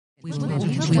Wir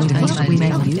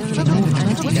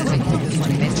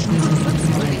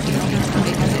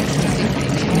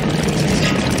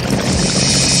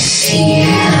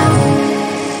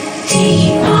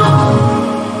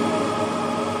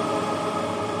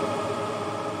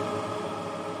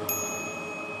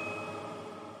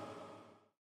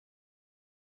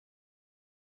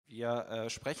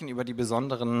sprechen über die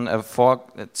besonderen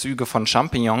Vorzüge von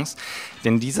Champignons,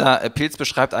 denn dieser Pilz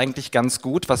beschreibt eigentlich ganz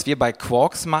gut, was wir bei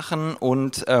Quarks machen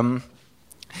und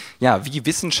wie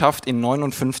Wissenschaft in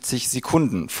 59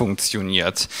 Sekunden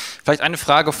funktioniert. Vielleicht eine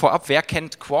Frage vorab, wer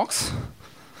kennt Quarks?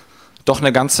 Doch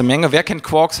eine ganze Menge. Wer kennt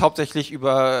Quarks hauptsächlich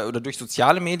über oder durch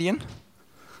soziale Medien?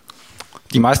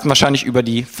 Die meisten wahrscheinlich über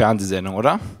die Fernsehsendung,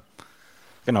 oder?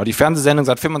 Genau, die Fernsehsendung,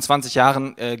 seit 25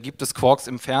 Jahren gibt es Quarks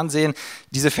im Fernsehen.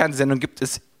 Diese Fernsehsendung gibt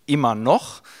es immer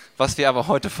noch. Was wir aber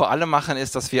heute vor allem machen,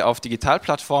 ist, dass wir auf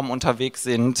Digitalplattformen unterwegs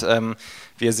sind.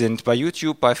 Wir sind bei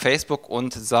YouTube, bei Facebook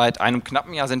und seit einem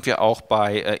knappen Jahr sind wir auch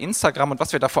bei Instagram. Und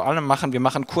was wir da vor allem machen, wir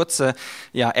machen kurze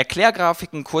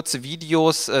Erklärgrafiken, kurze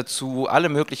Videos zu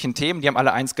allen möglichen Themen. Die haben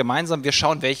alle eins gemeinsam. Wir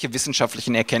schauen, welche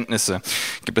wissenschaftlichen Erkenntnisse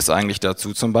gibt es eigentlich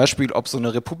dazu. Zum Beispiel, ob so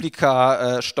eine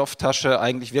Republika-Stofftasche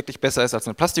eigentlich wirklich besser ist als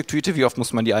eine Plastiktüte. Wie oft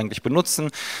muss man die eigentlich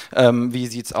benutzen? Wie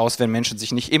sieht es aus, wenn Menschen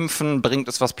sich nicht impfen? Bringt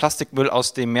es was, Plastikmüll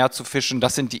aus dem Meer zu fischen?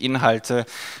 Das sind die Inhalte,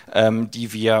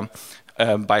 die wir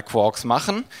bei Quarks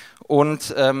machen.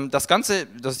 Und das Ganze,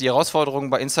 das ist die Herausforderung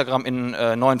bei Instagram in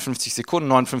 59 Sekunden.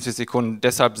 59 Sekunden,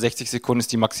 deshalb 60 Sekunden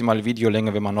ist die maximale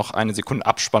Videolänge. Wenn man noch eine Sekunde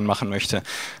Abspann machen möchte,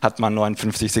 hat man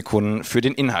 59 Sekunden für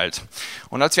den Inhalt.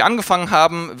 Und als wir angefangen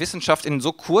haben, Wissenschaft in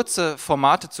so kurze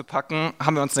Formate zu packen,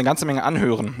 haben wir uns eine ganze Menge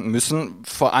anhören müssen.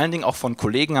 Vor allen Dingen auch von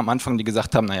Kollegen am Anfang, die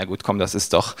gesagt haben, naja gut, komm, das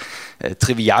ist doch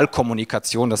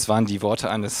Trivialkommunikation. Das waren die Worte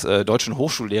eines deutschen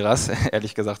Hochschullehrers,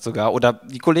 ehrlich gesagt sogar. Oder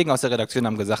die Kollegen aus der Redaktion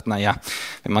haben gesagt, naja,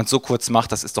 wenn man es so kurz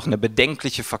macht, das ist doch eine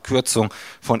bedenkliche Verkürzung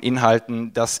von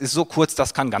Inhalten, das ist so kurz,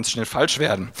 das kann ganz schnell falsch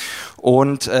werden.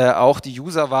 Und auch die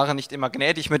User waren nicht immer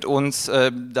gnädig mit uns,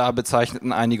 da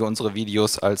bezeichneten einige unsere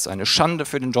Videos als eine Schande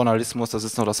für den Journalismus, das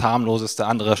ist nur das harmloseste,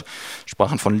 andere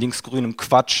sprachen von linksgrünem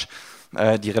Quatsch.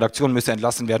 Die Redaktion müsse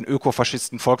entlassen werden,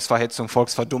 Ökofaschisten, Volksverhetzung,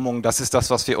 Volksverdummung, das ist das,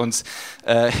 was wir uns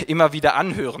immer wieder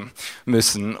anhören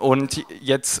müssen und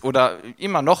jetzt oder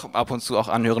immer noch ab und zu auch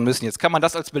anhören müssen. Jetzt kann man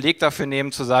das als Beleg dafür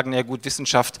nehmen, zu sagen, na gut,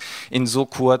 Wissenschaft in so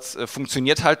kurz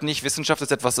funktioniert halt nicht. Wissenschaft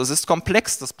ist etwas, das ist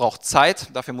komplex, das braucht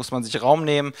Zeit, dafür muss man sich Raum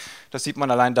nehmen. Das sieht man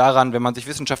allein daran, wenn man sich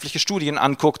wissenschaftliche Studien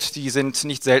anguckt, die sind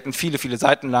nicht selten viele, viele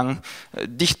Seiten lang,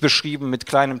 dicht beschrieben mit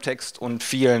kleinem Text und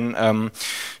vielen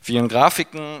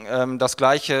Grafiken. Das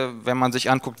Gleiche, wenn man sich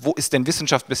anguckt, wo ist denn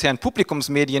Wissenschaft bisher in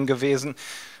Publikumsmedien gewesen?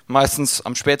 Meistens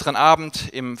am späteren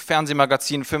Abend im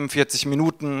Fernsehmagazin 45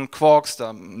 Minuten Quarks,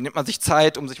 da nimmt man sich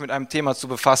Zeit, um sich mit einem Thema zu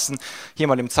befassen. Hier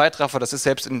mal im Zeitraffer, das ist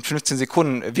selbst in 15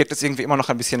 Sekunden, wirkt es irgendwie immer noch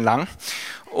ein bisschen lang.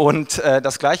 Und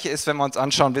das Gleiche ist, wenn wir uns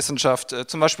anschauen, Wissenschaft,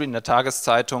 zum Beispiel in der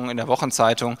Tageszeitung, in der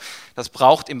Wochenzeitung, das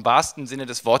braucht im wahrsten Sinne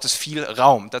des Wortes viel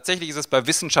Raum. Tatsächlich ist es bei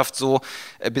Wissenschaft so,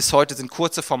 bis heute sind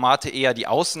kurze Formate eher die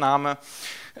Ausnahme.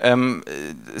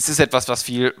 Es ist etwas, was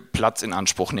viel Platz in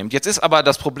Anspruch nimmt. Jetzt ist aber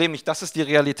das Problem nicht, das ist die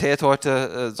Realität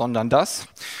heute, sondern das.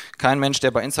 Kein Mensch,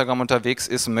 der bei Instagram unterwegs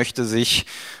ist, möchte sich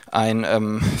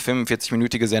eine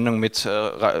 45-minütige Sendung mit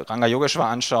Ranga Yogeshwar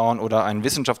anschauen oder ein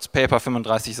Wissenschaftspaper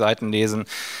 35 Seiten lesen.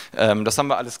 Das haben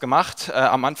wir alles gemacht.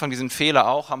 Am Anfang diesen Fehler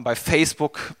auch, haben bei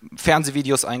Facebook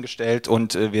Fernsehvideos eingestellt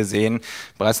und wir sehen,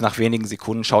 bereits nach wenigen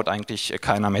Sekunden schaut eigentlich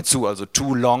keiner mehr zu. Also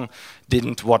too long,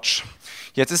 didn't watch.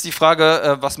 Jetzt ist die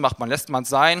Frage, was macht man? Lässt man es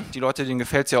sein? Die Leute, denen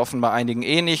gefällt es ja offenbar einigen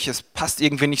eh nicht. Es passt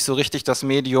irgendwie nicht so richtig, das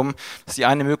Medium. Das ist die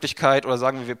eine Möglichkeit. Oder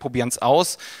sagen wir probieren es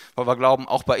aus, weil wir glauben,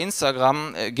 auch bei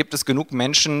Instagram gibt es genug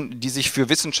Menschen, die sich für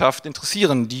Wissenschaft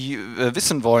interessieren, die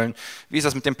wissen wollen, wie ist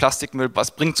das mit dem Plastikmüll,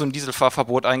 was bringt so ein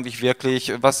Dieselfahrverbot eigentlich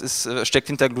wirklich, was steckt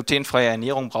hinter glutenfreier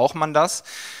Ernährung, braucht man das?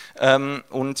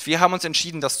 Und wir haben uns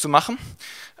entschieden, das zu machen.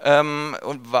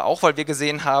 Und auch, weil wir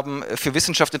gesehen haben, für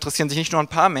Wissenschaft interessieren sich nicht nur ein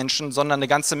paar Menschen, sondern eine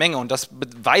ganze Menge. Und das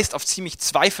beweist auf ziemlich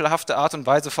zweifelhafte Art und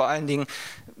Weise vor allen Dingen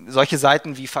solche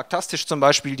Seiten wie Faktastisch zum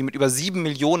Beispiel, die mit über 7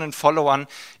 Millionen Followern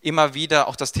immer wieder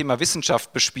auch das Thema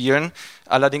Wissenschaft bespielen.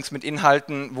 Allerdings mit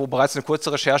Inhalten, wo bereits eine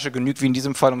kurze Recherche genügt, wie in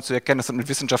diesem Fall, um zu erkennen, das hat mit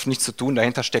Wissenschaft nichts zu tun.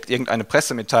 Dahinter steckt irgendeine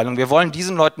Pressemitteilung. Wir wollen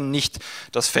diesen Leuten nicht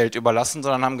das Feld überlassen,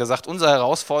 sondern haben gesagt, unsere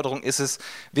Herausforderung ist es,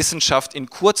 Wissenschaft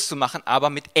in kurz zu machen, aber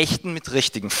mit echten, mit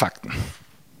richtigen Fakten.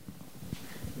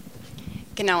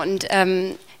 Genau, und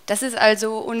das ist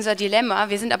also unser Dilemma.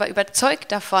 Wir sind aber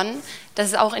überzeugt davon, dass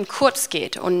es auch in kurz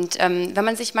geht. Und wenn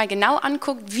man sich mal genau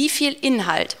anguckt, wie viel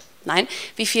Inhalt Nein,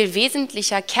 wie viel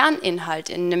wesentlicher Kerninhalt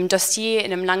in einem Dossier,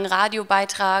 in einem langen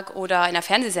Radiobeitrag oder in einer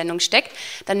Fernsehsendung steckt,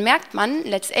 dann merkt man,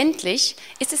 letztendlich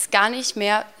ist es gar nicht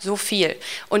mehr so viel.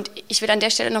 Und ich will an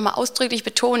der Stelle nochmal ausdrücklich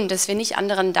betonen, dass wir nicht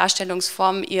anderen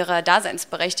Darstellungsformen ihre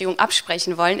Daseinsberechtigung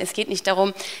absprechen wollen. Es geht nicht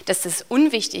darum, dass das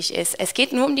unwichtig ist. Es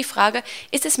geht nur um die Frage,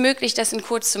 ist es möglich, das in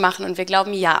kurz zu machen? Und wir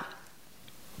glauben, ja.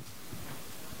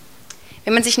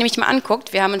 Wenn man sich nämlich mal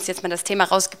anguckt, wir haben uns jetzt mal das Thema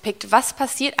rausgepickt, was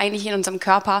passiert eigentlich in unserem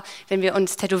Körper, wenn wir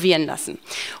uns tätowieren lassen?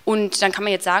 Und dann kann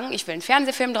man jetzt sagen, ich will einen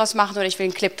Fernsehfilm draus machen oder ich will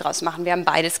einen Clip draus machen. Wir haben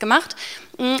beides gemacht.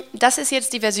 Das ist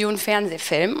jetzt die Version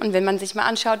Fernsehfilm. Und wenn man sich mal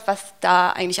anschaut, was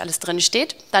da eigentlich alles drin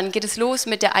steht, dann geht es los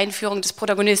mit der Einführung des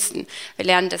Protagonisten. Wir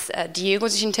lernen, dass Diego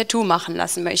sich ein Tattoo machen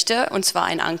lassen möchte, und zwar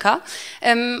ein Anker.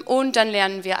 Und dann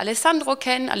lernen wir Alessandro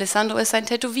kennen. Alessandro ist ein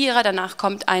Tätowierer. Danach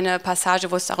kommt eine Passage,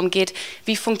 wo es darum geht,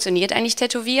 wie funktioniert eigentlich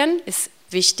Tätowieren. Ist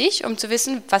wichtig, um zu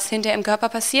wissen, was hinterher im Körper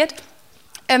passiert.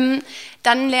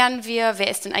 Dann lernen wir, wer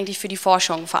ist denn eigentlich für die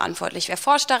Forschung verantwortlich? Wer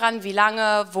forscht daran? Wie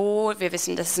lange? Wo? Wir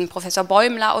wissen, das ist ein Professor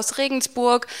Bäumler aus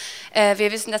Regensburg.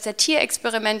 Wir wissen, dass er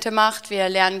Tierexperimente macht. Wir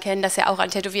lernen kennen, dass er auch an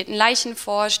tätowierten Leichen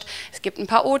forscht. Es gibt ein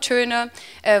paar O-Töne,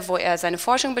 wo er seine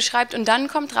Forschung beschreibt. Und dann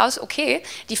kommt raus, okay,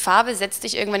 die Farbe setzt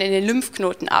sich irgendwann in den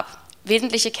Lymphknoten ab.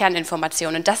 Wesentliche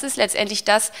Kerninformationen. Und das ist letztendlich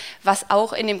das, was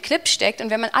auch in dem Clip steckt.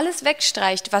 Und wenn man alles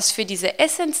wegstreicht, was für diese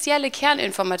essentielle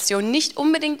Kerninformation nicht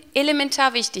unbedingt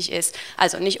elementar wichtig ist,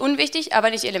 also nicht unwichtig, aber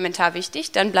nicht elementar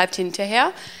wichtig, dann bleibt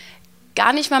hinterher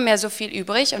gar nicht mal mehr so viel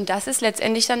übrig. Und das ist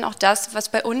letztendlich dann auch das, was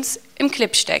bei uns im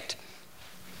Clip steckt.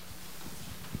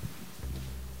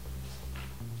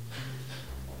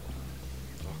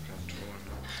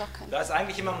 Da ist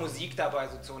eigentlich immer Musik dabei,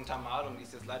 so zur Untermalung, die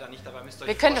ist jetzt leider nicht dabei.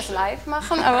 Wir können das live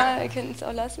machen, aber wir können es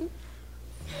auch lassen.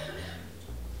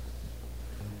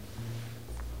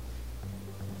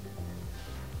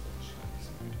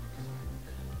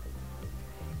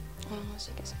 Oh,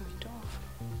 Musik ist irgendwie doof.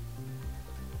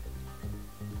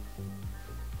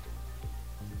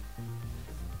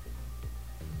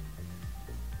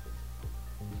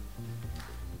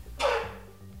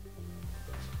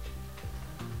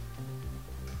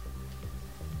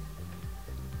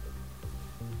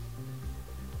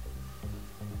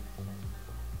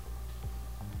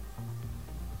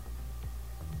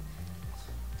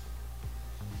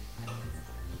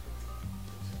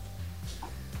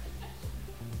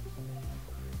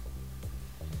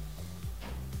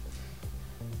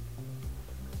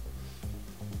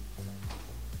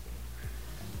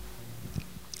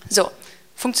 So,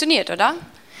 funktioniert, oder?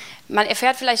 Man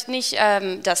erfährt vielleicht nicht,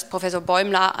 dass Professor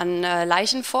Bäumler an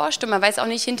Leichen forscht und man weiß auch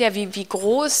nicht hinterher, wie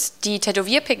groß die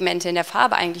Tätowierpigmente in der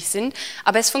Farbe eigentlich sind,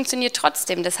 aber es funktioniert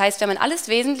trotzdem. Das heißt, wenn man alles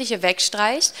Wesentliche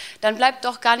wegstreicht, dann bleibt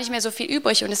doch gar nicht mehr so viel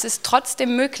übrig und es ist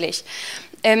trotzdem möglich.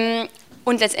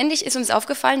 Und letztendlich ist uns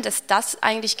aufgefallen, dass das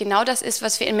eigentlich genau das ist,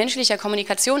 was wir in menschlicher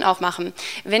Kommunikation auch machen.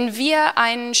 Wenn wir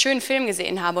einen schönen Film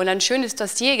gesehen haben oder ein schönes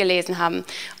Dossier gelesen haben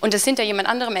und das hinter jemand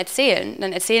anderem erzählen,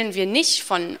 dann erzählen wir nicht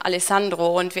von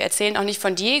Alessandro und wir erzählen auch nicht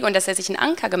von Diego und dass er sich einen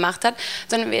Anker gemacht hat,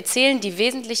 sondern wir erzählen die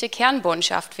wesentliche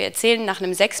Kernbotschaft. Wir erzählen nach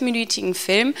einem 6-minütigen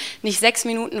Film nicht 6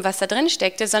 Minuten, was da drin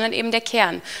steckte, sondern eben der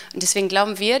Kern. Und deswegen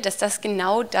glauben wir, dass das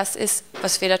genau das ist,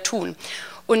 was wir da tun.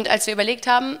 Und als wir überlegt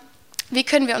haben, wie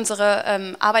können wir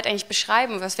unsere Arbeit eigentlich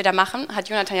beschreiben, was wir da machen, hat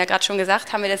Jonathan ja gerade schon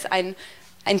gesagt, haben wir das ein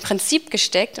Prinzip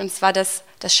gesteckt, und zwar das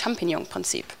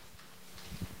Champignon-Prinzip.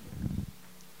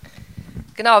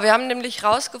 Genau, wir haben nämlich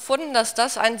herausgefunden, dass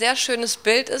das ein sehr schönes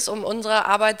Bild ist, um unsere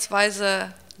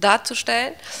Arbeitsweise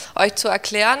darzustellen, euch zu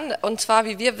erklären, und zwar,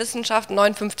 wie wir Wissenschaft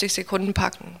 59 Sekunden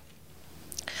packen.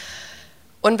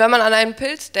 Und wenn man an einen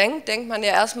Pilz denkt, denkt man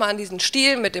ja erstmal an diesen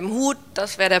Stiel mit dem Hut,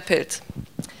 das wäre der Pilz.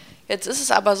 Jetzt ist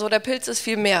es aber so, der Pilz ist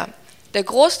viel mehr. Der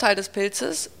Großteil des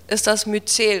Pilzes ist das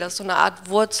Myzel, das ist so eine Art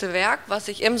Wurzelwerk, was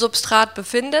sich im Substrat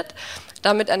befindet.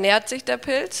 Damit ernährt sich der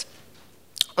Pilz.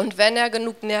 Und wenn er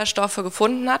genug Nährstoffe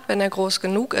gefunden hat, wenn er groß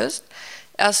genug ist,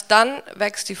 erst dann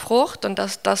wächst die Frucht, und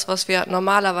das ist das, was wir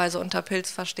normalerweise unter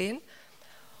Pilz verstehen.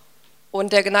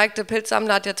 Und der geneigte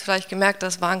Pilzsammler hat jetzt vielleicht gemerkt,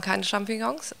 das waren keine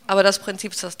Champignons, aber das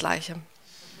Prinzip ist das gleiche.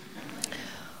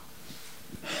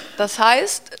 Das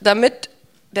heißt, damit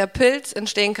der Pilz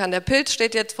entstehen kann. Der Pilz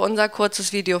steht jetzt für unser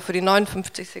kurzes Video, für die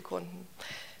 59 Sekunden.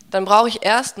 Dann brauche ich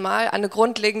erstmal eine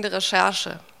grundlegende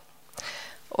Recherche.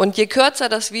 Und je kürzer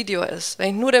das Video ist, wenn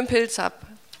ich nur den Pilz habe,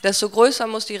 desto größer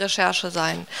muss die Recherche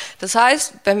sein. Das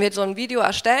heißt, wenn wir so ein Video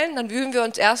erstellen, dann wühlen wir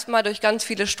uns erstmal durch ganz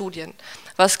viele Studien.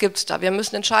 Was gibt es da? Wir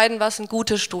müssen entscheiden, was sind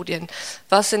gute Studien,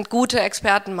 was sind gute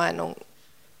Expertenmeinungen,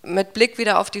 mit Blick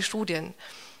wieder auf die Studien.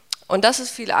 Und das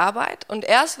ist viel Arbeit. Und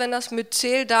erst wenn das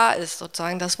Myzel da ist,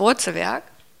 sozusagen das Wurzelwerk,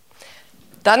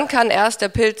 dann kann erst der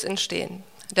Pilz entstehen.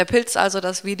 Der Pilz also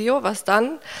das Video, was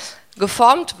dann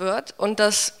geformt wird, und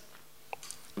das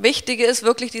Wichtige ist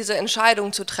wirklich, diese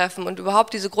Entscheidung zu treffen und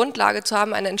überhaupt diese Grundlage zu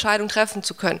haben, eine Entscheidung treffen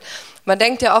zu können. Man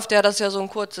denkt ja oft, ja, das ist ja so ein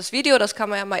kurzes Video, das kann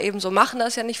man ja mal eben so machen, da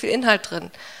ist ja nicht viel Inhalt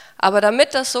drin. Aber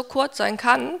damit das so kurz sein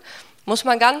kann, muss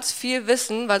man ganz viel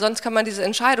wissen, weil sonst kann man diese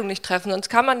Entscheidung nicht treffen. Sonst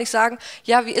kann man nicht sagen,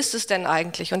 ja, wie ist es denn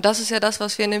eigentlich? Und das ist ja das,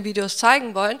 was wir in den Videos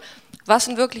zeigen wollen. Was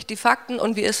sind wirklich die Fakten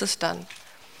und wie ist es dann?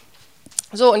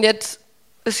 So, und jetzt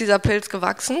ist dieser Pilz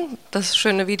gewachsen. Das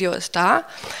schöne Video ist da.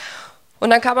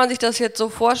 Und dann kann man sich das jetzt so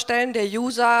vorstellen, der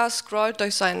User scrollt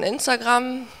durch seinen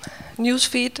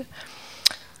Instagram-Newsfeed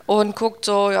und guckt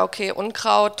so, ja okay,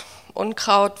 Unkraut,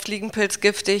 Fliegenpilz,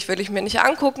 giftig, will ich mir nicht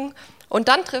angucken. Und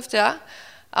dann trifft er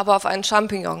aber auf einen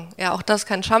Champignon. Ja, auch das ist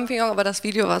kein Champignon, aber das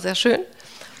Video war sehr schön.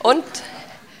 Und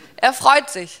er freut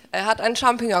sich, er hat einen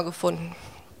Champignon gefunden.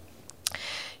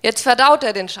 Jetzt verdaut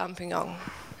er den Champignon.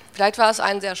 Vielleicht war es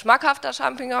ein sehr schmackhafter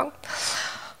Champignon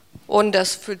und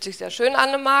das fühlt sich sehr schön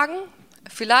an im Magen.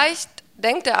 Vielleicht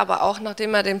denkt er aber auch,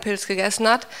 nachdem er den Pilz gegessen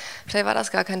hat, vielleicht war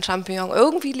das gar kein Champignon,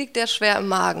 irgendwie liegt der schwer im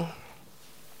Magen.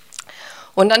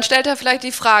 Und dann stellt er vielleicht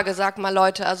die Frage, sagt mal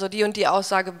Leute, also die und die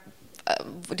Aussage,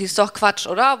 die ist doch Quatsch,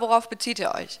 oder? Worauf bezieht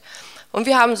ihr euch? Und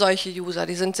wir haben solche User,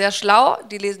 die sind sehr schlau,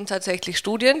 die lesen tatsächlich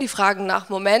Studien, die fragen nach,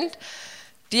 Moment,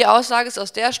 die Aussage ist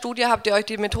aus der Studie, habt ihr euch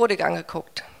die Methodik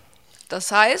angeguckt?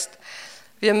 Das heißt,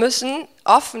 wir müssen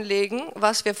offenlegen,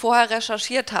 was wir vorher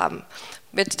recherchiert haben.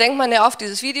 Jetzt denkt man ja oft,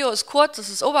 dieses Video ist kurz, es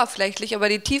ist oberflächlich, aber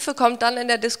die Tiefe kommt dann in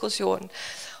der Diskussion.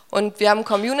 Und wir haben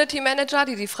Community Manager,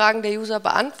 die die Fragen der User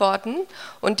beantworten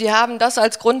und die haben das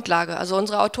als Grundlage. Also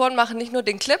unsere Autoren machen nicht nur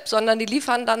den Clip, sondern die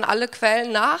liefern dann alle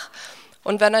Quellen nach.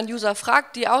 Und wenn ein User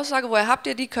fragt, die Aussage, woher habt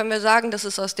ihr die, können wir sagen, das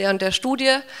ist aus der und der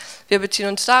Studie. Wir beziehen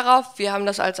uns darauf, wir haben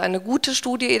das als eine gute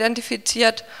Studie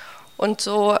identifiziert und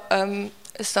so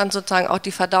ist dann sozusagen auch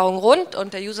die Verdauung rund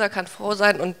und der User kann froh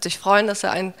sein und sich freuen, dass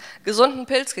er einen gesunden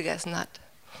Pilz gegessen hat.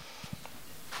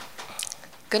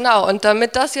 Genau, und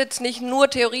damit das jetzt nicht nur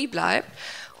Theorie bleibt,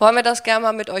 wollen wir das gerne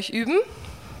mal mit euch üben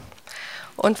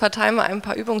und verteilen mal ein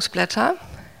paar Übungsblätter.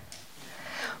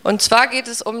 Und zwar geht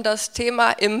es um das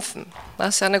Thema Impfen.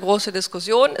 Das ist ja eine große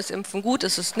Diskussion, ist Impfen gut,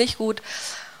 ist es nicht gut?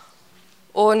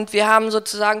 Und wir haben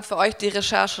sozusagen für euch die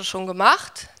Recherche schon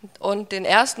gemacht und den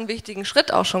ersten wichtigen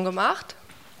Schritt auch schon gemacht.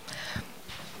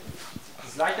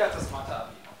 Das ist leichter als das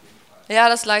Mathe-Abi auf jeden Fall. Ja,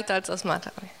 das ist leichter als das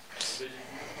Mathe-Abi.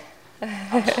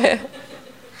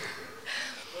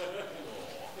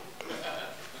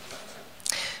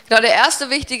 Genau, der erste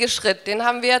wichtige Schritt, den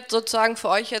haben wir sozusagen für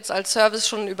euch jetzt als Service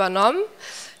schon übernommen.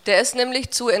 Der ist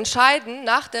nämlich zu entscheiden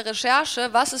nach der Recherche,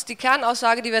 was ist die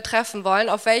Kernaussage, die wir treffen wollen,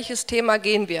 auf welches Thema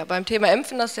gehen wir. Beim Thema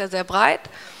Impfen, das ist ja sehr breit.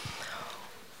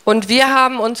 Und wir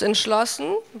haben uns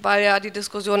entschlossen, weil ja die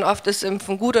Diskussion oft ist,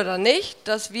 Impfen gut oder nicht,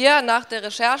 dass wir nach der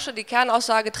Recherche die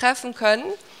Kernaussage treffen können,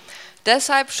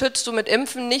 deshalb schützt du mit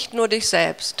Impfen nicht nur dich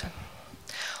selbst.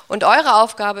 Und eure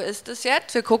Aufgabe ist es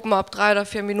jetzt, wir gucken mal, ob 3 oder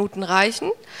 4 Minuten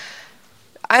reichen,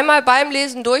 einmal beim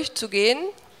Lesen durchzugehen,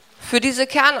 für diese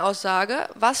Kernaussage,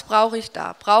 was brauche ich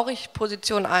da? Brauche ich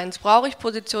Position 1, brauche ich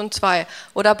Position 2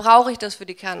 oder brauche ich das für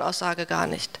die Kernaussage gar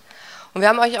nicht? Und wir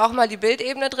haben euch auch mal die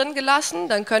Bildebene drin gelassen,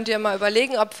 dann könnt ihr mal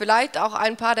überlegen, ob vielleicht auch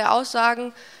ein paar der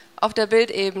Aussagen auf der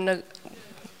Bildebene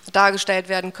dargestellt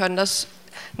werden können. Das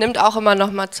nimmt auch immer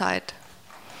noch mal Zeit.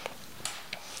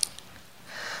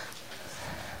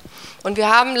 Und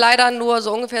wir haben leider nur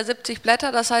so ungefähr 70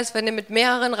 Blätter, das heißt, wenn ihr mit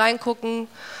mehreren reingucken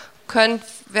könnt,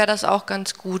 wäre das auch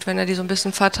ganz gut, wenn ihr die so ein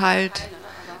bisschen verteilt.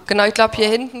 Genau, ich glaube hier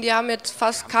hinten, die haben jetzt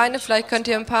fast keine, vielleicht könnt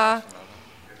ihr ein paar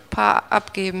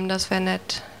abgeben, das wäre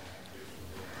nett.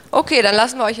 Okay, dann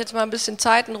lassen wir euch jetzt mal ein bisschen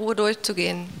Zeit, in Ruhe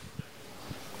durchzugehen.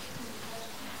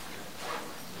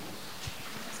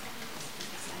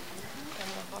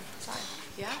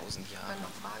 Ja? 1000 Jahre.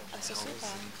 Das ist super.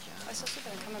 Das ist super,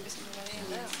 dann kann man ein bisschen drüber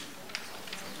reden. Ja.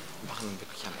 Wir machen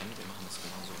wirklich am Ende, wir machen das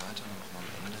genauso weiter, wir machen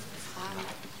am Ende. Fragen.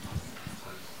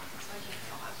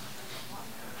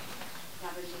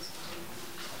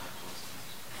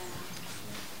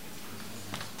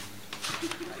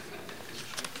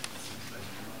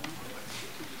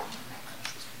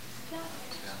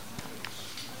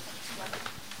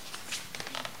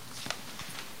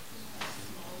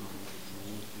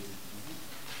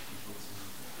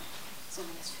 So,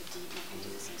 jetzt für die, man könnte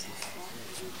das jetzt sofort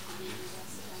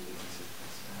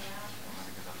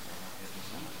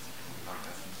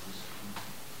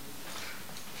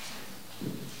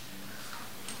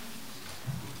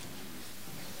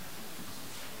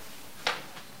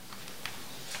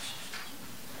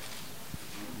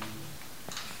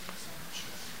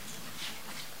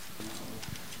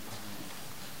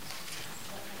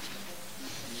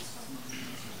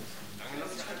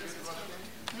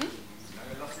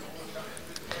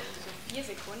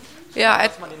Ja,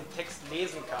 dass man den Text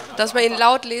lesen kann. dass man ihn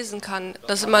laut lesen kann.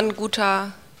 Das ist immer ein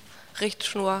guter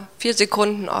Richtschnur. 4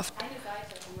 Sekunden oft. Eine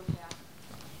Seite ungefähr.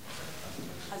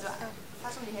 Also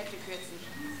fast um die Hälfte kürzen.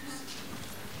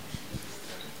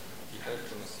 Die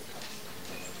Hälfte müsste passen.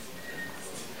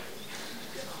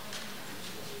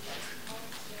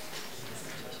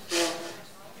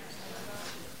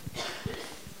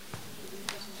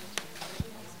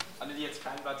 Alle, die jetzt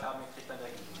kein Blatt haben, ihr kriegt dann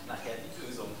direkt nachher die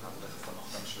Lösung. Also das ist dann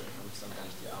auch ganz schön. Man muss dann gar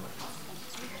nicht die Arme machen.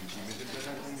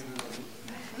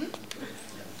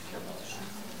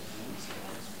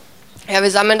 Ja,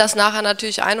 wir sammeln das nachher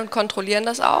natürlich ein und kontrollieren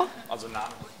das auch. Also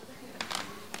Namen.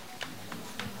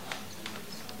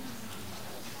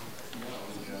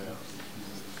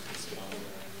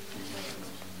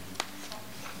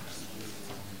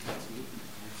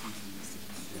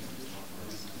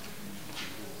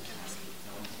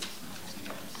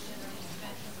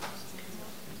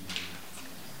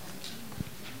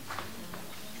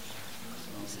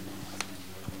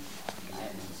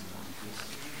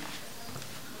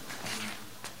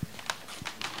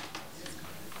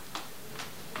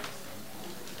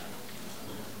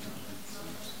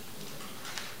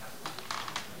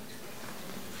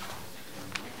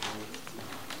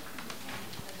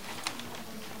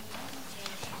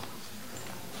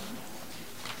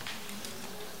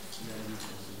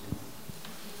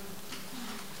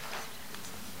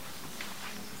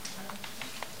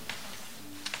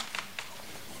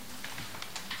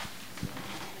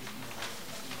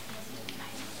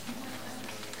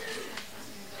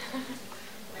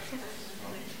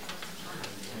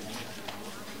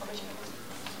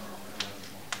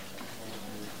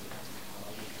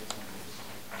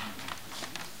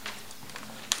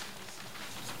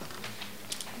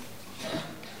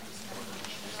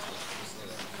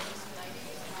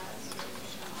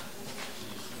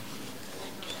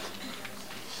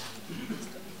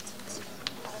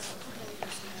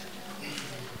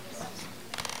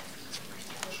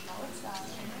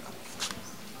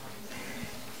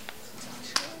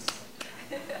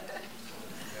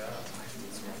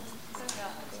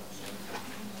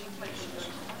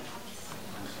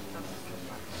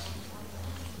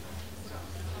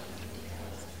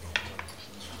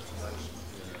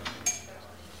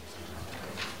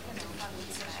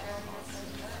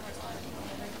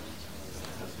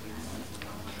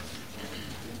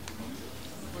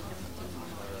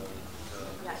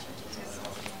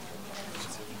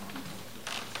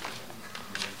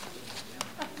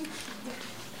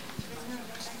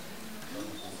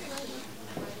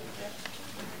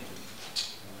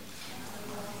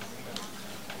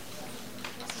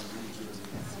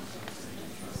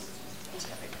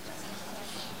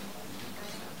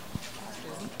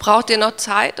 Braucht ihr noch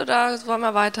Zeit oder wollen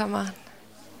wir weitermachen?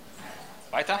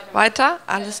 Weiter? Weiter?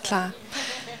 Alles klar.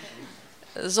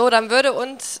 So, dann würde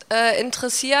uns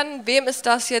interessieren, wem ist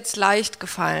das jetzt leicht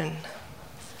gefallen?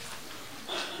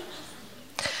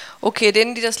 Okay,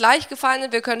 denen, die das leicht gefallen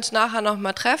sind, wir können es nachher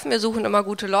nochmal treffen. Wir suchen immer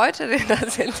gute Leute.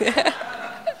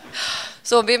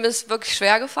 So, wem ist wirklich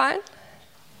schwer gefallen?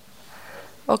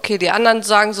 Okay, die anderen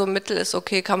sagen so, Mittel ist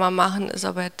okay, kann man machen, ist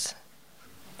aber jetzt...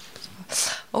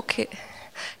 Okay,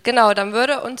 genau, dann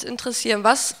würde uns interessieren,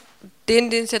 was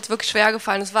denen es jetzt wirklich schwer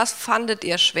gefallen ist, was fandet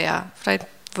ihr schwer? Vielleicht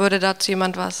würde dazu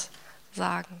jemand was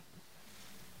sagen.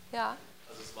 Ja.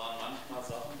 Also es waren manchmal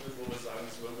Sachen drin, wo wir sagen,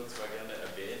 das würden wir zwar gerne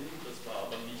erwähnen, das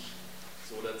war aber nicht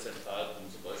so der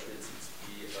Zentralpunkt. Zum Beispiel jetzt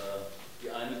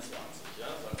die 21, ja,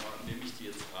 sagen wir, nehme ich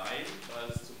die jetzt rein,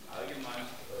 weil es zum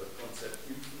allgemeinen Konzept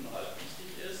Impfen halt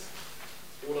wichtig ist,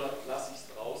 oder lasse ich es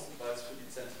draußen, weil es für die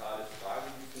zentrale Frage,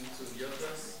 wie funktioniert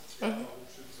das,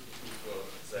 Hochschützen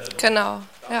selber. Genau,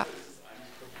 ja. Dafür ist es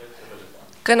eigentlich komplett irrelevant.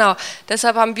 Genau,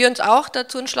 deshalb haben wir uns auch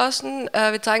dazu entschlossen,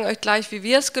 wir zeigen euch gleich, wie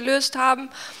wir es gelöst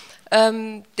haben,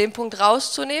 den Punkt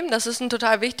rauszunehmen. Das ist ein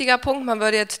total wichtiger Punkt. Man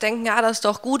würde jetzt denken, ja, das ist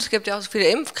doch gut, es gibt ja auch so viele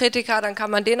Impfkritiker, dann kann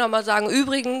man denen nochmal sagen,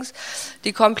 übrigens,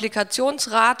 die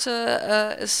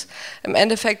Komplikationsrate ist im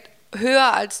Endeffekt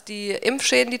höher als die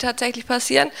Impfschäden, die tatsächlich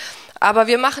passieren. Aber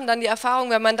wir machen dann die Erfahrung,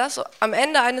 wenn man das am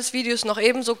Ende eines Videos noch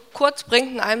eben so kurz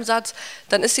bringt in einem Satz,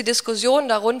 dann ist die Diskussion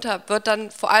darunter, wird dann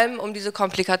vor allem um diese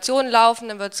Komplikationen laufen,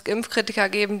 dann wird es Impfkritiker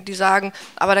geben, die sagen,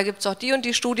 aber da gibt es auch die und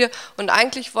die Studie und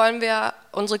eigentlich wollen wir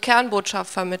unsere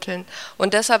Kernbotschaft vermitteln.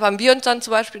 Und deshalb haben wir uns dann zum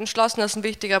Beispiel entschlossen, das ist ein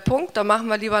wichtiger Punkt, da machen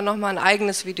wir lieber nochmal ein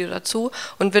eigenes Video dazu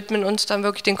und widmen uns dann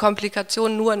wirklich den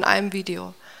Komplikationen nur in einem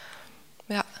Video.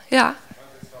 Ja, ja.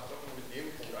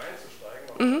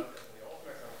 Mhm.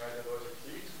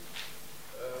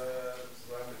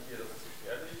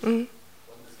 Mhm. Und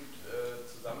es gibt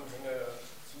Zusammenhänge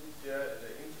zu der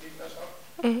Impfgegnerschaft,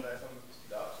 da ist man möglichst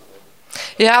wieder abzuholen.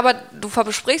 Ja, aber du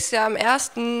besprichst ja im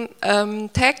ersten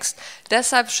Text,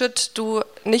 deshalb schützt du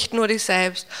nicht nur dich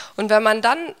selbst. Und wenn man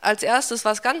dann als erstes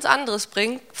was ganz anderes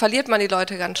bringt, verliert man die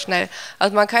Leute ganz schnell.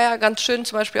 Also man kann ja ganz schön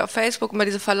zum Beispiel auf Facebook immer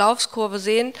diese Verlaufskurve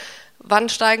sehen, wann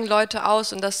steigen Leute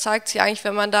aus. Und das zeigt sich eigentlich,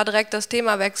 wenn man da direkt das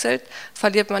Thema wechselt,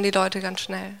 verliert man die Leute ganz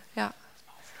schnell. Ja.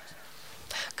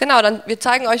 Genau, dann wir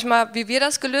zeigen euch mal, wie wir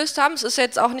das gelöst haben. Es ist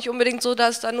jetzt auch nicht unbedingt so,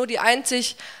 dass es da nur die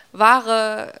einzig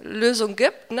wahre Lösung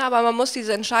gibt, ne? Aber man muss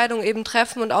diese Entscheidung eben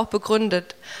treffen und auch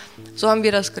begründet. So haben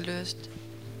wir das gelöst.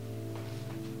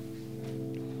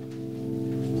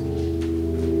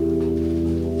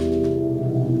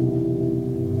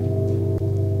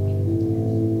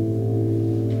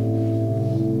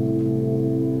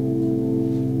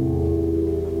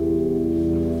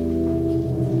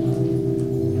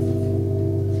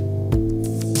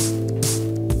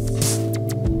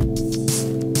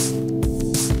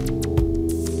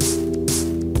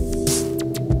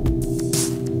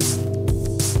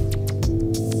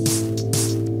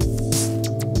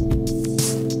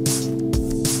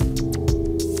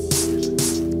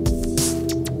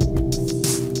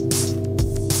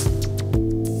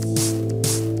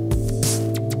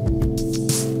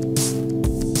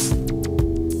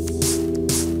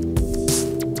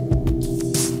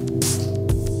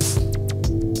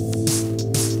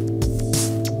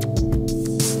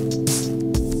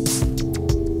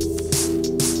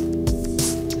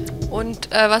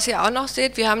 Und was ihr auch noch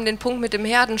seht, wir haben den Punkt mit dem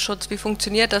Herdenschutz. Wie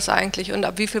funktioniert das eigentlich und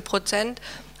ab wie viel Prozent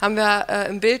haben wir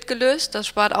im Bild gelöst? Das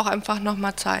spart auch einfach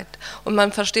nochmal Zeit. Und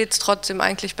man versteht es trotzdem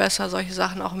eigentlich besser, solche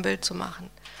Sachen auch im Bild zu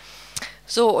machen.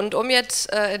 So, und um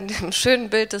jetzt in dem schönen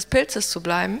Bild des Pilzes zu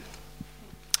bleiben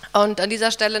und an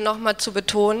dieser Stelle nochmal zu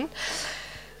betonen,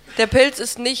 der Pilz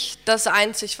ist nicht das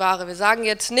einzig Wahre. Wir sagen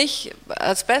jetzt nicht,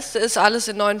 das Beste ist, alles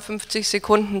in 59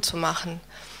 Sekunden zu machen.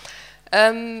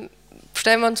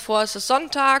 Stellen wir uns vor, es ist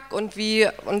Sonntag und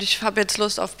ich habe jetzt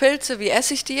Lust auf Pilze, wie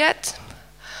esse ich die jetzt?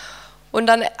 Und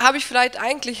dann habe ich vielleicht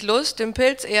eigentlich Lust, den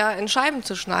Pilz eher in Scheiben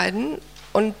zu schneiden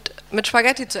und mit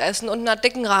Spaghetti zu essen und einer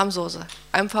dicken Rahmsoße.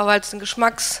 Einfach weil es eine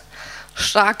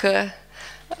geschmacksstarke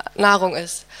Nahrung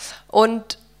ist.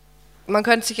 Und man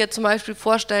könnte sich jetzt zum Beispiel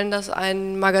vorstellen, dass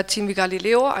ein Magazin wie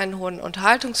Galileo einen hohen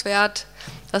Unterhaltungswert,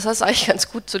 dass das eigentlich ganz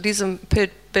gut zu diesem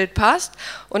Bild passt.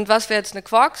 Und was wäre jetzt eine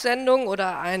Quark-Sendung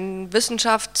oder ein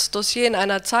Wissenschaftsdossier in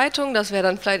einer Zeitung, das wäre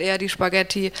dann vielleicht eher die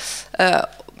Spaghetti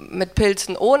mit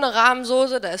Pilzen ohne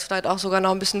Rahmsoße, da ist vielleicht auch sogar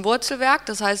noch ein bisschen Wurzelwerk,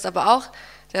 das heißt aber auch,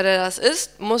 der das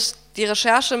isst, muss die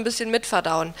Recherche ein bisschen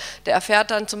mitverdauen. Der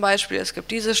erfährt dann zum Beispiel, es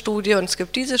gibt diese Studie und es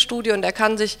gibt diese Studie und er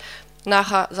kann sich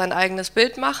nachher sein eigenes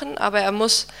Bild machen, aber er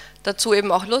muss dazu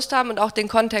eben auch Lust haben und auch den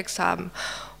Kontext haben.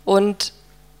 Und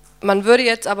man würde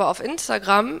jetzt aber auf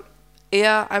Instagram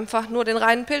eher einfach nur den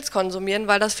reinen Pilz konsumieren,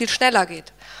 weil das viel schneller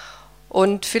geht.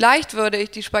 Und vielleicht würde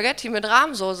ich die Spaghetti mit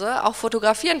Rahmsoße auch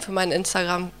fotografieren für meinen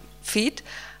Instagram-Feed,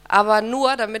 aber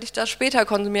nur, damit ich das später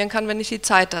konsumieren kann, wenn ich die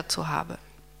Zeit dazu habe.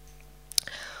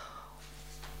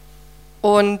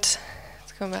 Und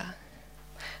jetzt können wir,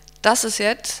 das ist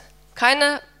jetzt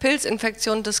keine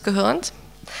Pilzinfektion des Gehirns,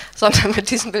 sondern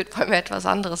mit diesem Bild wollen wir etwas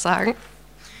anderes sagen.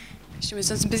 Stimmt,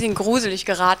 ist uns ein bisschen gruselig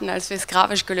geraten, als wir es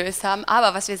grafisch gelöst haben.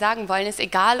 Aber was wir sagen wollen, ist,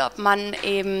 egal ob man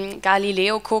eben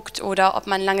Galileo guckt oder ob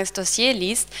man ein langes Dossier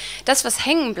liest, das, was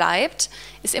hängen bleibt,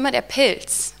 ist immer der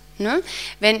Pilz. Ne?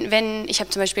 Ich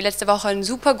habe zum Beispiel letzte Woche ein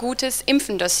super gutes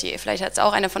Impfendossier, vielleicht hat es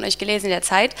auch einer von euch gelesen in der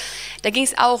Zeit, da ging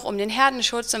es auch um den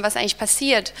Herdenschutz und was eigentlich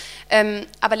passiert.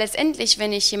 Aber letztendlich,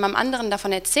 wenn ich jemandem anderen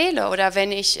davon erzähle oder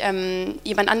wenn ich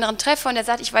jemand anderen treffe und der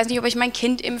sagt, ich weiß nicht, ob ich mein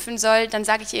Kind impfen soll, dann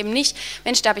sage ich eben nicht,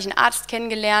 Mensch, da habe ich einen Arzt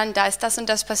kennengelernt, da ist das und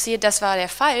das passiert, das war der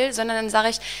Fall, sondern dann sage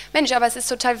ich, Mensch, aber es ist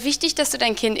total wichtig, dass du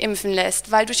dein Kind impfen lässt,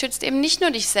 weil du schützt eben nicht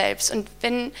nur dich selbst. Und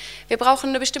wir brauchen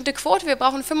eine bestimmte Quote, wir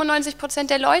brauchen 95%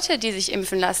 der Leute, die sich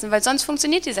impfen lassen, weil sonst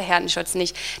funktioniert dieser Herdenschutz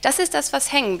nicht. Das ist das,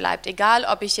 was hängen bleibt. Egal,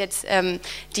 ob ich jetzt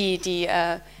die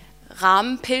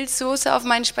Rahmenpilzsoße auf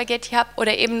meinen Spaghetti habe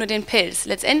oder eben nur den Pilz.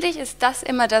 Letztendlich ist das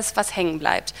immer das, was hängen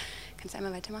bleibt. Kannst du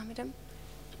einmal weitermachen,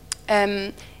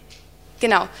 bitte?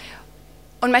 Genau.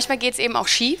 Und manchmal geht es eben auch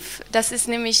schief. Das ist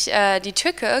nämlich die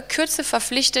Tücke, Kürze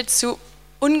verpflichtet zu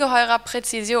ungeheurer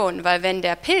Präzision, weil wenn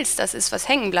der Pilz das ist, was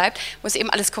hängen bleibt, muss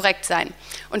eben alles korrekt sein.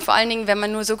 Und vor allen Dingen, wenn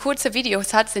man nur so kurze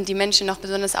Videos hat, sind die Menschen noch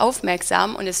besonders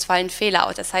aufmerksam und es fallen Fehler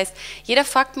aus. Das heißt, jeder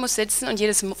Fakt muss sitzen und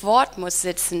jedes Wort muss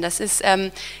sitzen. Das ist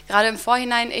gerade im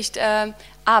Vorhinein echt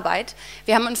Arbeit.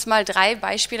 Wir haben uns mal 3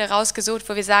 Beispiele rausgesucht,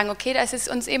 wo wir sagen, okay, das ist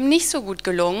uns eben nicht so gut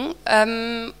gelungen.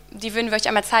 Die würden wir euch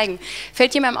einmal zeigen.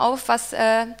 Fällt jemandem auf, was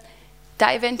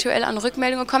da eventuell an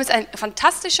Rückmeldungen gekommen ist? Ein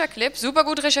fantastischer Clip, super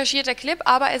gut recherchierter Clip,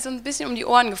 aber er ist so ein bisschen um die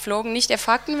Ohren geflogen. Nicht der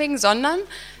Fakten wegen, sondern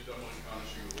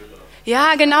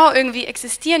Ja, genau, irgendwie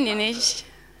existieren die nicht.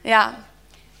 Ja,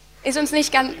 ist uns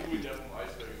nicht ganz...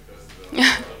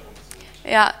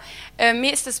 Ja,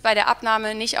 mir ist es bei der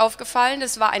Abnahme nicht aufgefallen.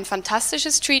 Das war ein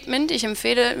fantastisches Treatment. Ich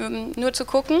empfehle nur zu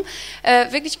gucken.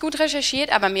 Wirklich gut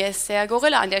recherchiert, aber mir ist der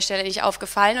Gorilla an der Stelle nicht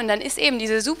aufgefallen. Und dann ist eben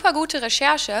diese super gute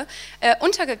Recherche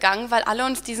untergegangen, weil alle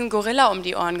uns diesen Gorilla um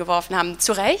die Ohren geworfen haben.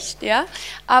 Zu Recht, ja,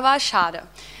 aber schade.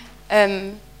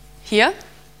 Hier.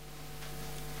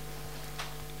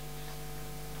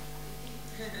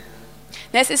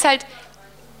 Na, es ist halt...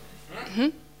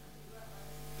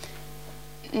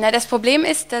 Na, das Problem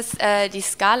ist, dass die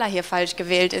Skala hier falsch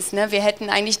gewählt ist. Ne? Wir hätten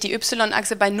eigentlich die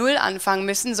Y-Achse bei 0 anfangen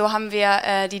müssen. So haben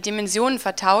wir die Dimensionen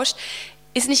vertauscht.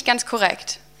 Ist nicht ganz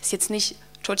korrekt. Ist jetzt nicht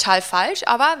total falsch,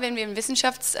 aber wenn wir ein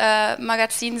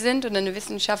Wissenschaftsmagazin sind oder eine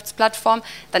Wissenschaftsplattform,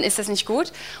 dann ist das nicht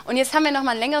gut. Und jetzt haben wir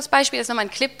nochmal ein längeres Beispiel. Das ist nochmal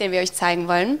ein Clip, den wir euch zeigen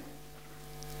wollen.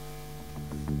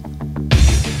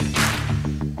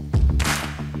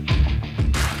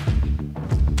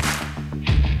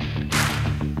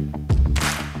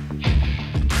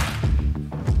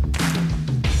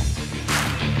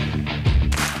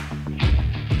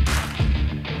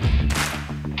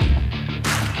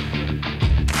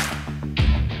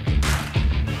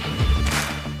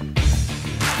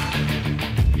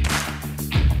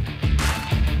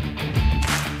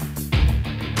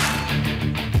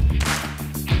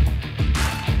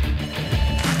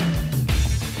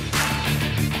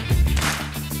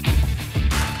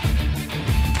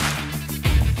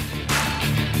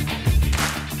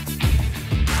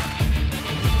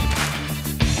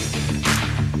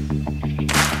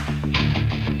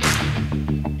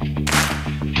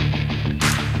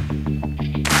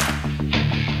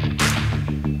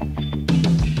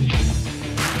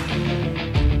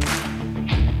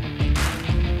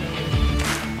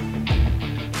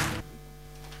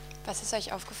 Was ist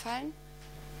euch aufgefallen?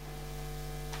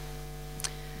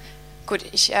 Gut,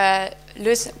 ich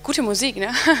löse gute Musik,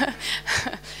 ne?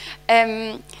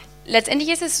 Letztendlich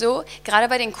ist es so, gerade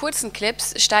bei den kurzen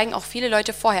Clips steigen auch viele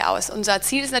Leute vorher aus. Unser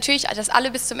Ziel ist natürlich, dass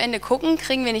alle bis zum Ende gucken,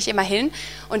 kriegen wir nicht immer hin.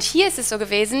 Und hier ist es so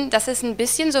gewesen, dass es ein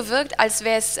bisschen so wirkt, als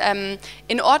wäre es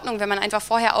in Ordnung, wenn man einfach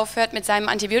vorher aufhört mit seinem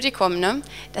Antibiotikum. Ne?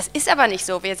 Das ist aber nicht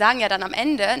so. Wir sagen ja dann am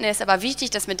Ende, ne, ist aber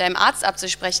wichtig, das mit deinem Arzt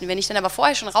abzusprechen. Wenn ich dann aber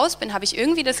vorher schon raus bin, habe ich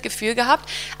irgendwie das Gefühl gehabt,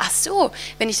 ach so,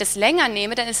 wenn ich das länger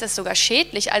nehme, dann ist das sogar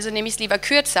schädlich, also nehme ich es lieber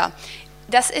kürzer.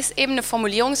 Das ist eben eine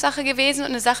Formulierungssache gewesen und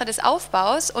eine Sache des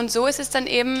Aufbaus und so ist es dann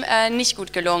eben nicht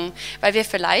gut gelungen, weil wir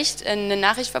vielleicht eine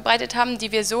Nachricht verbreitet haben,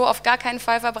 die wir so auf gar keinen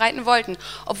Fall verbreiten wollten.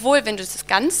 Obwohl, wenn du das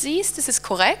ganz siehst, ist es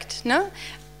korrekt, ne?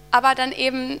 Aber dann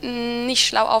eben nicht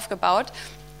schlau aufgebaut.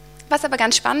 Was aber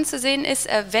ganz spannend zu sehen ist,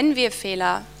 wenn wir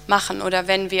Fehler machen oder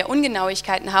wenn wir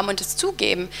Ungenauigkeiten haben und es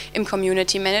zugeben im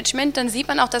Community Management, dann sieht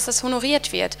man auch, dass das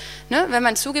honoriert wird. Ne? Wenn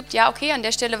man zugibt, ja okay, an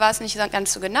der Stelle war es nicht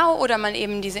ganz so genau oder man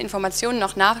eben diese Informationen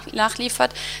noch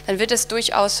nachliefert, dann wird es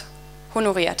durchaus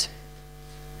honoriert.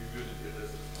 Wie würdet ihr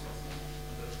das jetzt machen?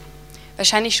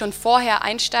 Wahrscheinlich schon vorher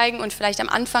einsteigen und vielleicht am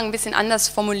Anfang ein bisschen anders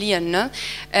formulieren. Ne?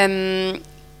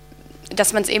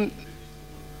 Dass man es eben...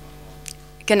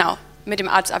 Genau. Mit dem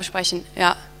Arzt absprechen,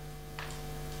 ja.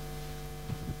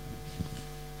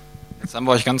 Jetzt haben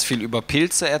wir euch ganz viel über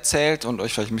Pilze erzählt und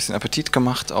euch vielleicht ein bisschen Appetit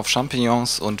gemacht auf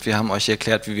Champignons und wir haben euch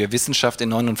erklärt, wie wir Wissenschaft in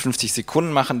 59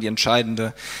 Sekunden machen. Die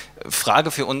entscheidende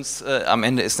Frage für uns am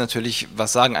Ende ist natürlich,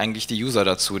 was sagen eigentlich die User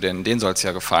dazu, denn denen soll es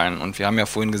ja gefallen. Und wir haben ja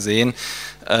vorhin gesehen,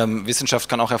 Wissenschaft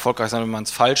kann auch erfolgreich sein, wenn man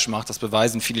es falsch macht. Das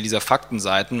beweisen viele dieser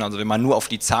Faktenseiten. Also wenn man nur auf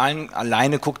die Zahlen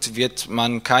alleine guckt, wird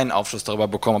man keinen Aufschluss darüber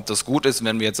bekommen, ob das gut ist.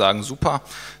 Wenn wir jetzt sagen, super,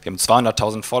 wir haben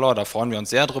 200.000 Follower, da freuen wir uns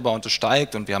sehr drüber und es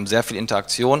steigt und wir haben sehr viel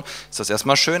Interaktion, ist das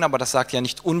erstmal schön, aber das sagt ja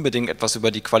nicht unbedingt etwas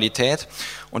über die Qualität.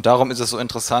 Und darum ist es so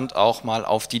interessant, auch mal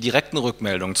auf die direkten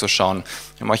Rückmeldungen zu schauen.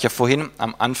 Wir haben euch ja vorhin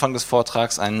am Anfang des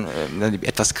Vortrags die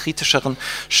etwas kritischeren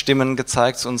Stimmen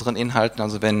gezeigt zu unseren Inhalten.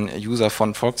 Also wenn User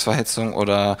von Volksverhetzung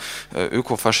oder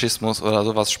Ökofaschismus oder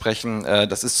sowas sprechen,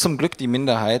 das ist zum Glück die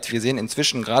Minderheit. Wir sehen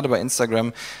inzwischen gerade bei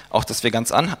Instagram auch, dass wir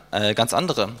ganz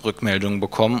andere Rückmeldungen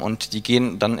bekommen und die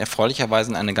gehen dann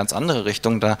erfreulicherweise in eine ganz andere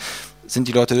Richtung. Da sind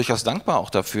die Leute durchaus dankbar auch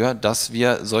dafür, dass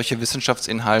wir solche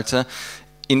Wissenschaftsinhalte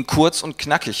in kurz und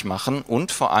knackig machen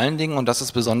und vor allen Dingen, und das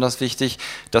ist besonders wichtig,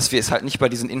 dass wir es halt nicht bei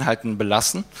diesen Inhalten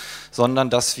belassen, sondern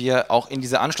dass wir auch in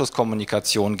diese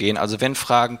Anschlusskommunikation gehen. Also wenn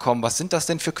Fragen kommen, was sind das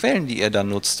denn für Quellen, die ihr da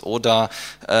nutzt? Oder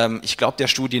ich glaube der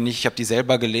Studie nicht, ich habe die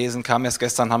selber gelesen, kam erst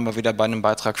gestern, haben wir wieder bei einem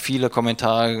Beitrag viele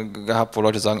Kommentare gehabt, wo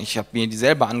Leute sagen, ich habe mir die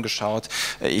selber angeschaut,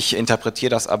 ich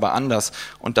interpretiere das aber anders.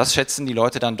 Und das schätzen die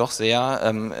Leute dann doch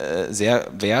sehr, sehr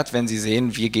wert, wenn sie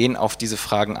sehen, wir gehen auf diese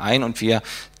Fragen ein und wir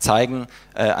zeigen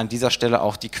an dieser Stelle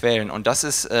auch die Quellen. Und das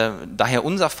ist daher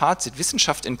unser Fazit.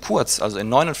 Wissenschaft in kurz, also in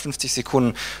 59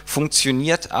 Sekunden,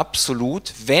 funktioniert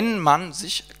absolut, wenn man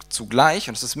sich zugleich,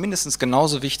 und es ist mindestens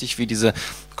genauso wichtig wie diese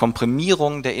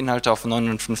Komprimierung der Inhalte auf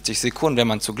 59 Sekunden, wenn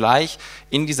man zugleich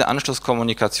in diese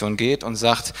Anschlusskommunikation geht und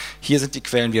sagt, hier sind die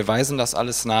Quellen, wir weisen das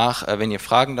alles nach, wenn ihr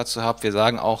Fragen dazu habt, wir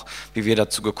sagen auch, wie wir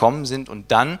dazu gekommen sind, und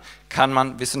dann kann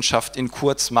man Wissenschaft in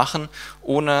kurz machen,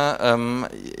 ohne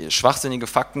schwachsinnige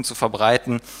Fakten zu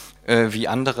verbreiten, wie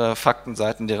andere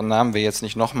Faktenseiten, deren Namen wir jetzt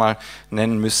nicht nochmal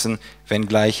nennen müssen,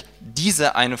 wenngleich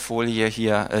diese eine Folie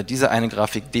hier, diese eine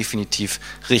Grafik definitiv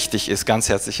richtig ist. Ganz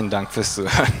herzlichen Dank fürs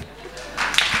Zuhören.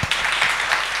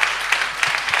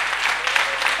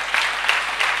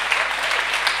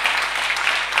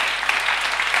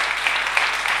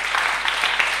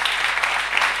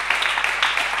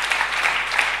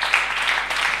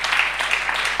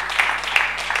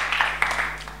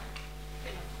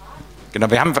 Genau,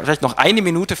 wir haben vielleicht noch eine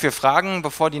Minute für Fragen,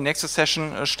 bevor die nächste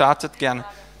Session startet. Gerne.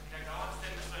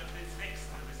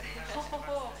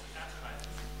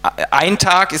 Ein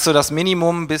Tag ist so das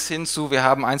Minimum, bis hin zu, wir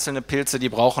haben einzelne Pilze, die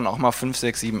brauchen auch mal 5,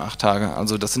 6, 7, 8 Tage.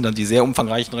 Also das sind dann die sehr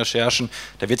umfangreichen Recherchen.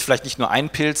 Da wird vielleicht nicht nur ein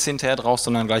Pilz hinterher draus,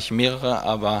 sondern gleich mehrere,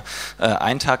 aber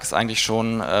ein Tag ist eigentlich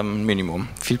schon ein Minimum.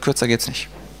 Viel kürzer geht es nicht.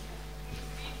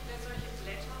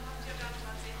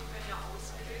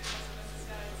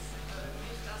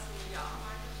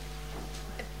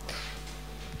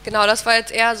 Genau, das war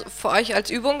jetzt eher für euch als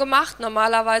Übung gemacht.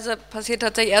 Normalerweise passiert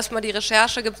tatsächlich erstmal die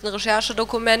Recherche, gibt es ein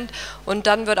Recherchedokument und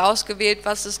dann wird ausgewählt,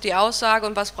 was ist die Aussage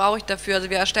und was brauche ich dafür. Also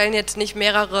wir erstellen jetzt nicht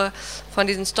mehrere von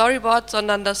diesen Storyboards,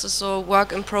 sondern das ist so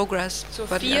Work in Progress. So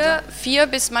 4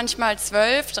 bis manchmal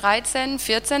 12, 13,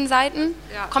 14 Seiten.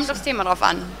 Ja. Kommt aufs Thema drauf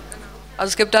an.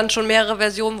 Also es gibt dann schon mehrere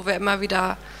Versionen, wo wir immer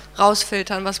wieder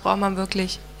rausfiltern, was braucht man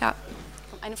wirklich. Ja.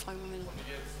 Eine Frage.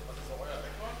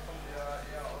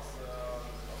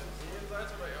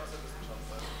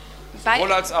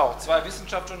 Sowohl als auch. 2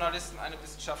 Wissenschaftsjournalisten, eine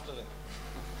Wissenschaftlerin.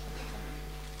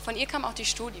 Von ihr kam auch die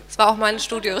Studie. Das war auch meine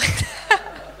Studie. Eine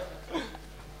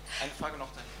Frage noch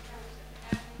dahin.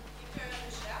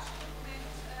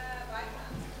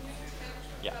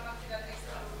 Ja.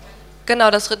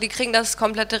 Genau, die kriegen das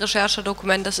komplette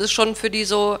Recherchedokument. Das ist schon für die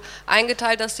so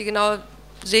eingeteilt, dass die genau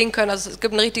sehen können. Also es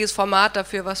gibt ein richtiges Format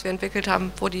dafür, was wir entwickelt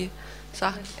haben, wo die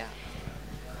Sachen... Ja.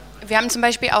 Wir haben zum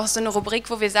Beispiel auch so eine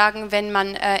Rubrik, wo wir sagen, wenn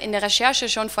man in der Recherche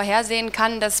schon vorhersehen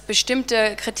kann, dass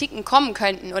bestimmte Kritiken kommen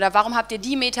könnten oder warum habt ihr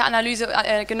die Meta-Analyse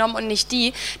genommen und nicht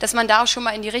die, dass man da auch schon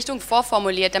mal in die Richtung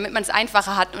vorformuliert, damit man es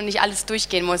einfacher hat und nicht alles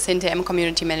durchgehen muss hinterher im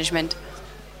Community Management.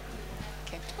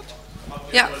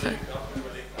 Okay. Ja.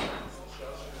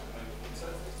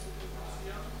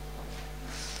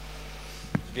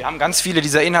 Wir haben ganz viele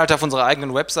dieser Inhalte auf unserer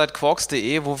eigenen Website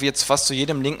quarks.de, wo wir jetzt fast zu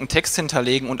jedem Link einen Text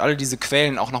hinterlegen und alle diese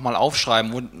Quellen auch nochmal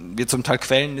aufschreiben, wo wir zum Teil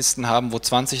Quellenlisten haben, wo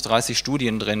 20, 30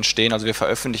 Studien drin stehen. Also wir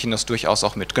veröffentlichen das durchaus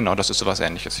auch mit. Genau, das ist sowas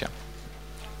Ähnliches hier.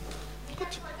 Gut.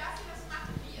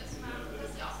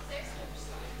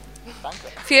 Danke.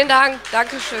 Vielen Dank.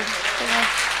 Dankeschön. Ja.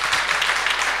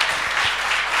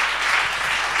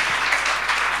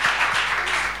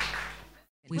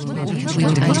 We